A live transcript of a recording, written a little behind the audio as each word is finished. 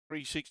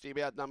360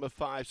 about number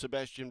 5,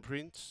 Sebastian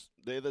Prince.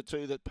 They're the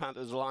two that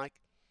punters like.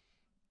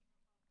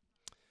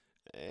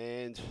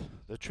 And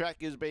the track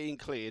is being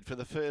cleared for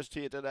the first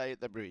here today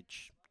at the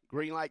bridge.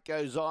 Green light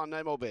goes on,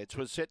 no more bets.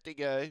 We're set to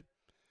go.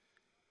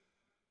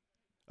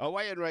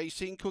 Away and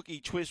racing, Cookie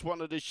Twist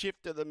wanted to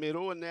shift to the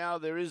middle, and now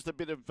there is the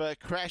bit of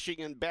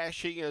crashing and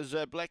bashing as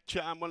Black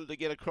Charm wanted to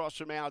get across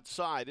from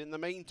outside. In the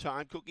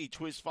meantime, Cookie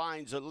Twist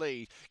finds a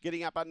lead.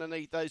 Getting up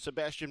underneath those,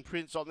 Sebastian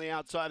Prince on the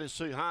outside is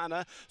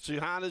Suhana.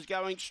 Suhana's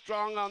going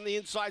strong on the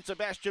inside,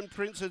 Sebastian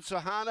Prince and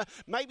Suhana.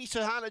 Maybe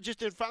Suhana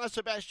just in front of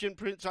Sebastian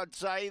Prince, I'd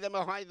say. Then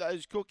behind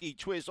those, Cookie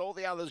Twist. All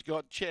the others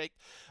got checked.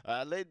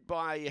 Led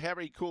by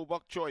Harry Cool,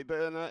 Bok Choy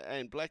Burner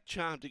and Black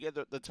Charm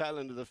together at the tail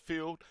end of the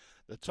field.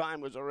 The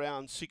time was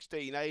around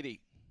 16.80.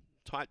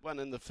 Tight one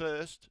in the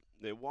first.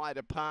 They're wide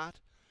apart.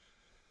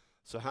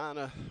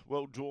 Suhana,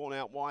 well drawn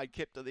out wide,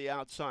 kept to the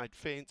outside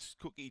fence.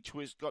 Cookie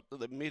Twist got to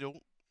the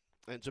middle.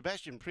 And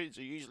Sebastian Prince,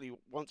 who usually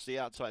wants the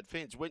outside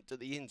fence, went to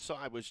the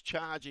inside, was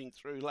charging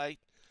through late,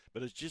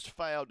 but has just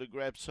failed to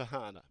grab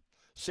Suhana.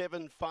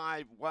 7,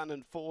 5, 1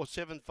 and 4.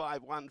 7,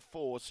 5, 1,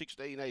 4.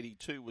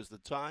 16.82 was the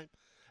time.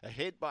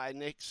 Ahead by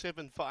neck,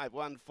 7, 5,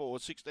 1, 4.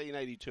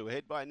 16.82.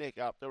 Ahead by neck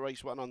up to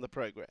race 1 on the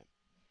program.